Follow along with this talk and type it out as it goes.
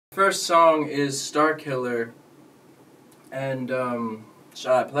First song is Starkiller, and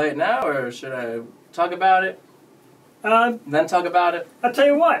should I play it now or should I talk about it? Then talk about it? I'll tell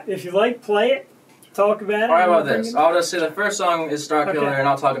you what, if you like, play it, talk about it. Alright, about this. I'll just say the first song is Starkiller, Okay. and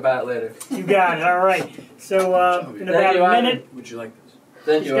I'll talk about it later. You got it, alright. So, in about a minute, Would you like this?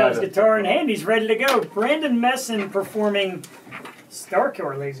 Thank he's you, got his Ivan. guitar in hand, he's ready to go. Brandon Mesén performing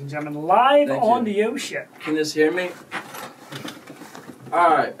Starkiller, ladies and gentlemen, live Thank on you. the yoshow. Can this hear me?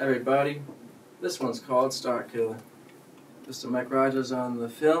 Alright, everybody. This one's called Starkiller. Mr. Mike Rogers on the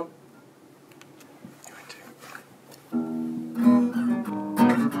film.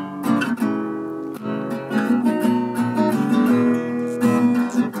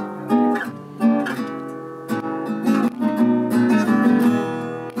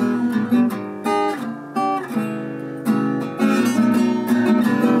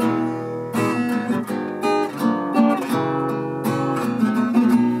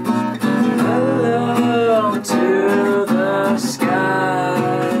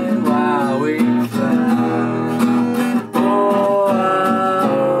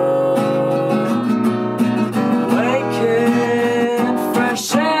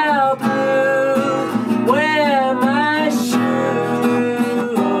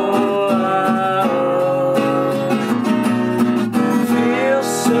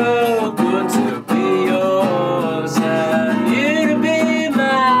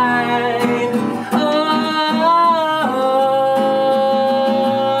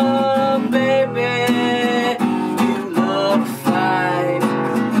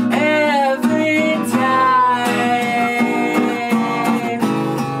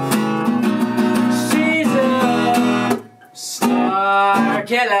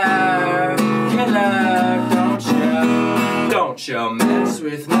 Killer, killer, don't you mess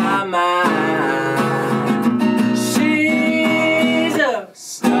with my mind. She's a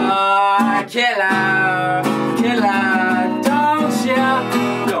star killer, killer,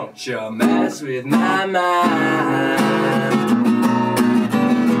 don't you mess with my mind.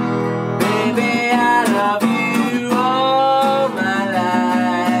 Baby, I love you all my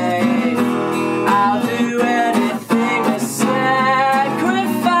life. I'll do anything to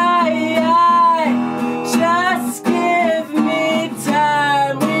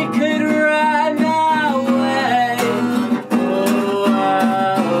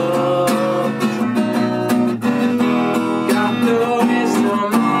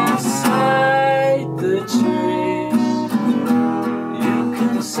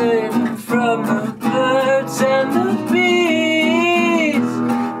save them from the birds and the bees.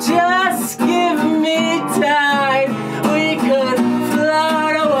 Just give me time, we could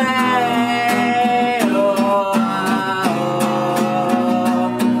float away. Oh,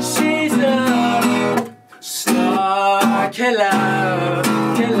 she's a star killer,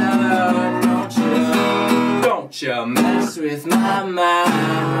 killer. Don't you mess with my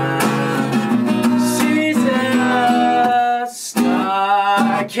mind. She's a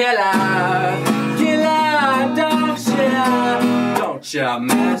killer, killer, don't you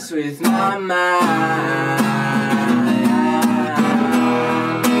mess with my mind.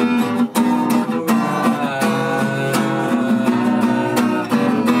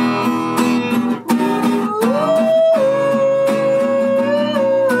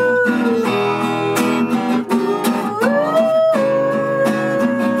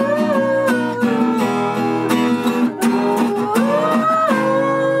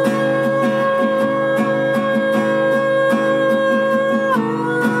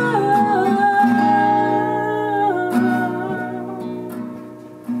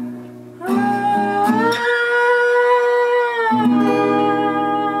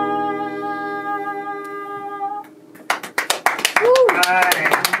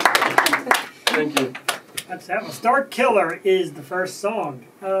 Thank you. That's that one. Starkiller is the first song.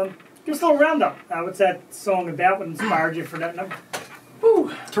 Give us a little roundup. What's that song about? What inspired you for that number?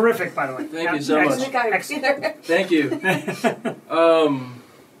 Whew. Terrific, by the way. Thank you so much. Thank you.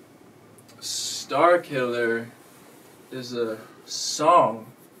 Starkiller is a song.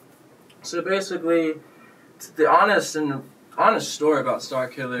 So basically, the honest story about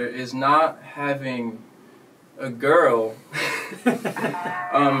Starkiller is not having a girl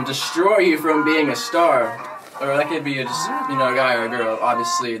destroy you from being a star, or that could be just a guy or a girl,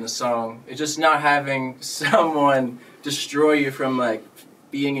 obviously in the song. It's just not having someone destroy you from like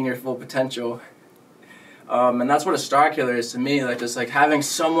being in your full potential, and that's what a Starkiller is to me. Like just like having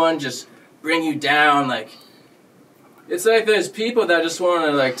someone just bring you down. Like it's like there's people that just want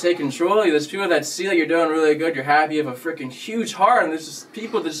to like take control of you. There's people that see that you're doing really good, you're happy, you have a freaking huge heart, and there's just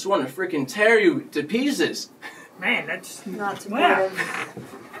people that just want to freaking tear you to pieces. Man, that's not supportive.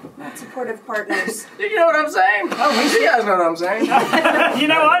 Wow. supportive partners. You know what I'm saying? Oh, You guys know what I'm saying. You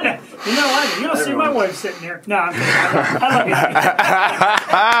know I know. You know I know. You don't see my wife sitting there. No, I'm kidding. I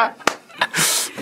love you.